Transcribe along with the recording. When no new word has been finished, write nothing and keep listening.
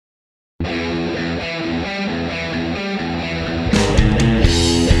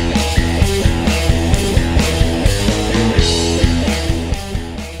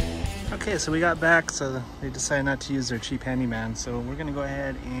so we got back, so they decided not to use their cheap handyman. So we're gonna go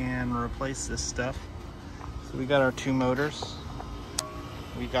ahead and replace this stuff. So we got our 2 motors,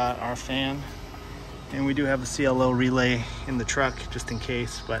 we got our fan, and we do have a CLO relay in the truck just in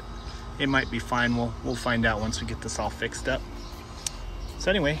case, but it might be fine. We'll find out once we get this all fixed up. So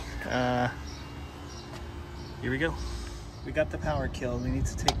anyway, here we go. We got the power killed. We need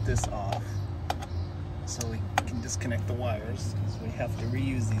to take this off so we can disconnect the wires, because we have to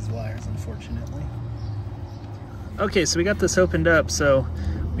reuse these wires, unfortunately. Okay, so we got this opened up. So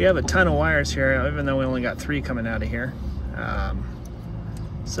we have a ton of wires here, even though we only got 3 coming out of here.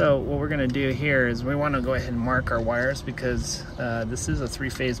 So what we're gonna do here is we wanna go ahead and mark our wires, because this is a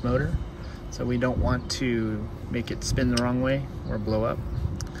 3-phase motor. So we don't want to make it spin the wrong way or blow up.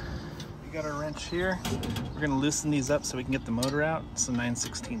 We got our wrench here. We're gonna loosen these up so we can get the motor out. It's a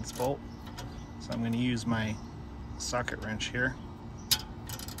 9/16 bolt. So I'm gonna use my socket wrench here.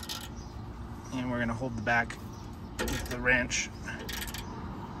 And we're gonna hold the back with the wrench.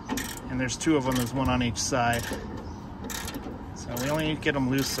 And there's 2 of them, there's 1 on each side. So we only need to get them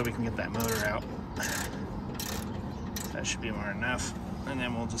loose so we can get that motor out. That should be more enough. And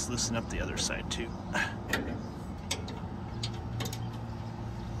then we'll just loosen up the other side too.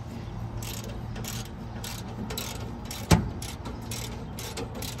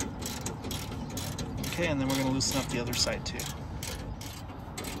 Okay, and then we're going to loosen up the other side too.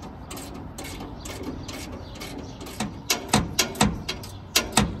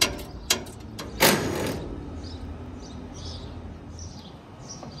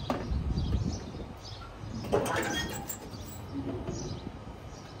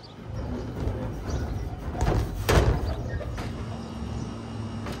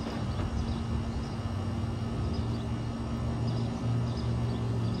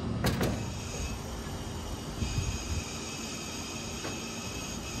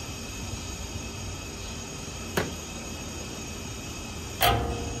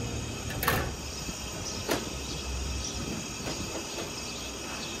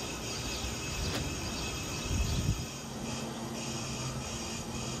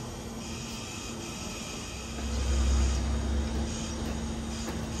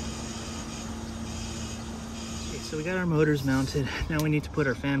 So we got our motors mounted. Now we need to put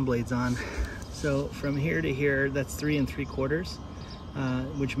our fan blades on. So from here to here, that's 3 3/4,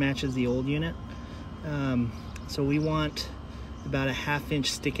 which matches the old unit. So we want about a 1/2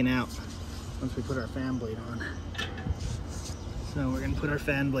 inch sticking out once we put our fan blade on. So we're gonna put our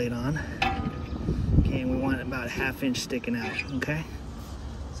fan blade on. Okay, and we want about a 1/2 inch sticking out, okay?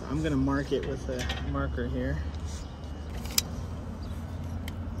 So I'm gonna mark it with a marker here.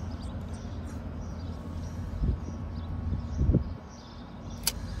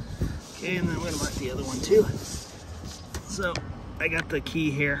 Okay, and then I'm gonna mark the other one too. So I got the key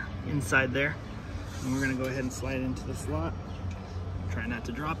here inside there, and we're gonna go ahead and slide it into the slot. Try not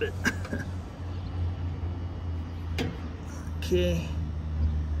to drop it. Okay,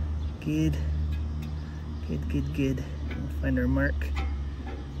 good. We'll find our mark.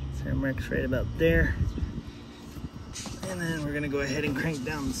 So our mark's right about there. And then we're gonna go ahead and crank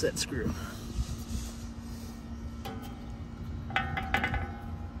down the set screw.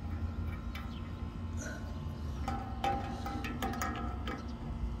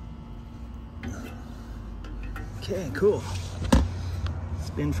 Okay, cool.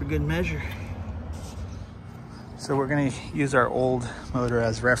 Spin for good measure. So we're gonna use our old motor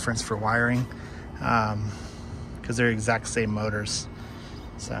as reference for wiring, because they're exact same motors.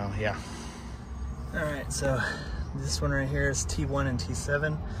 So yeah. All right, so this one right here is T1 and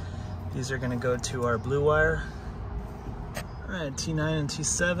T7. These are gonna go to our blue wire. All right, T9 and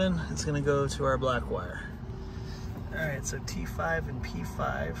T7 is gonna go to our black wire. All right, so T5 and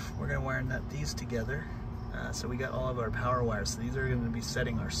P5, we're gonna wire these together. So we got all of our power wires. So these are going to be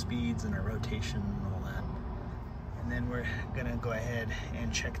setting our speeds and our rotation and all that. And then we're going to go ahead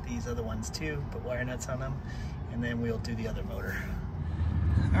and check these other ones too, put wire nuts on them, and then we'll do the other motor.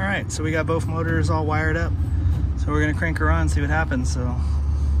 All right, so we got both motors all wired up. So we're going to crank her on and see what happens. So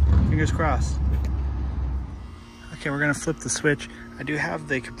fingers crossed. Okay, we're going to flip the switch. I do have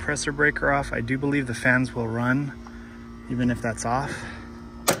the compressor breaker off. I do believe the fans will run even if that's off.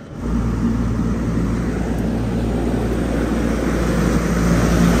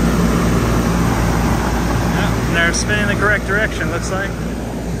 They're spinning the correct direction, looks like.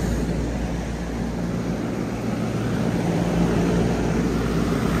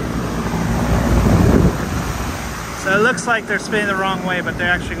 So it looks like they're spinning the wrong way, but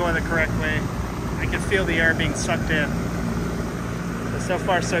they're actually going the correct way. I can feel the air being sucked in. So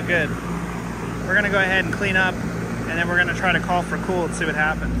far, so good. We're gonna go ahead and clean up and then we're gonna try to call for cool and see what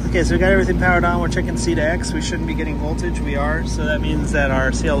happens. Okay, so we got everything powered on. We're checking C to X. We shouldn't be getting voltage. We are, so that means that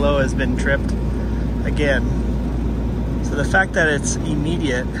our CLO has been tripped again. So the fact that it's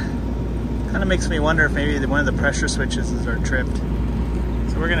immediate kind of makes me wonder if maybe one of the pressure switches are tripped.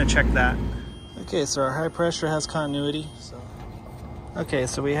 So we're gonna check that. Okay, so our high pressure has continuity. Okay,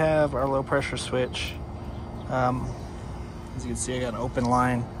 so we have our low pressure switch. As you can see, I got an open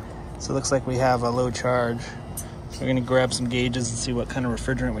line. So it looks like we have a low charge. So we're gonna grab some gauges and see what kind of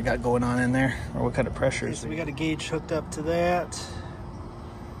refrigerant we got going on in there, or what kind of pressure. Okay, so we got a gauge hooked up to that,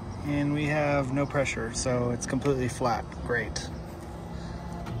 and we have no pressure, so it's completely flat. Great.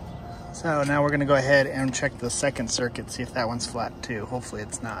 So now we're gonna go ahead and check the second circuit, see if that one's flat too. Hopefully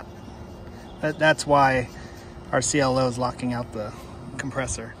it's not. That's why our CLO is locking out the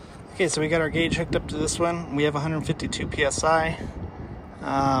compressor. Okay, so we got our gauge hooked up to this one. We have 152 PSI.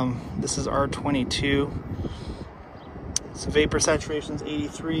 This is R22. So vapor saturation is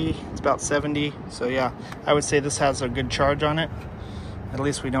 83. It's about 70. So yeah, I would say this has a good charge on it. At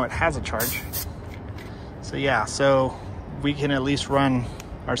least we know it has a charge. So yeah, so we can at least run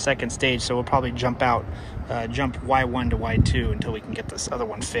our second stage. So we'll probably jump Y1 to Y2 until we can get this other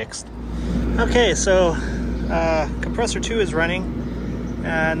one fixed. Okay, so compressor 2 is running.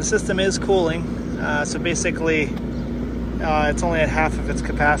 And the system is cooling, so basically it's only at half of its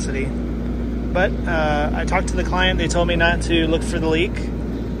capacity. But I talked to the client. They told me not to look for the leak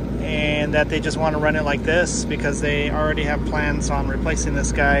and that they just want to run it like this because they already have plans on replacing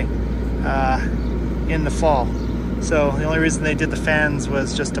this guy in the fall. So the only reason they did the fans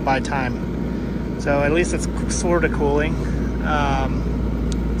was just to buy time. So at least it's sort of cooling.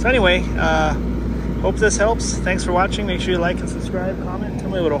 So anyway, hope this helps. Thanks for watching. Make sure you like and subscribe, comment,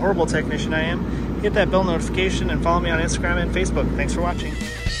 tell me what a horrible technician I am. Hit that bell notification and follow me on Instagram and Facebook. Thanks for watching.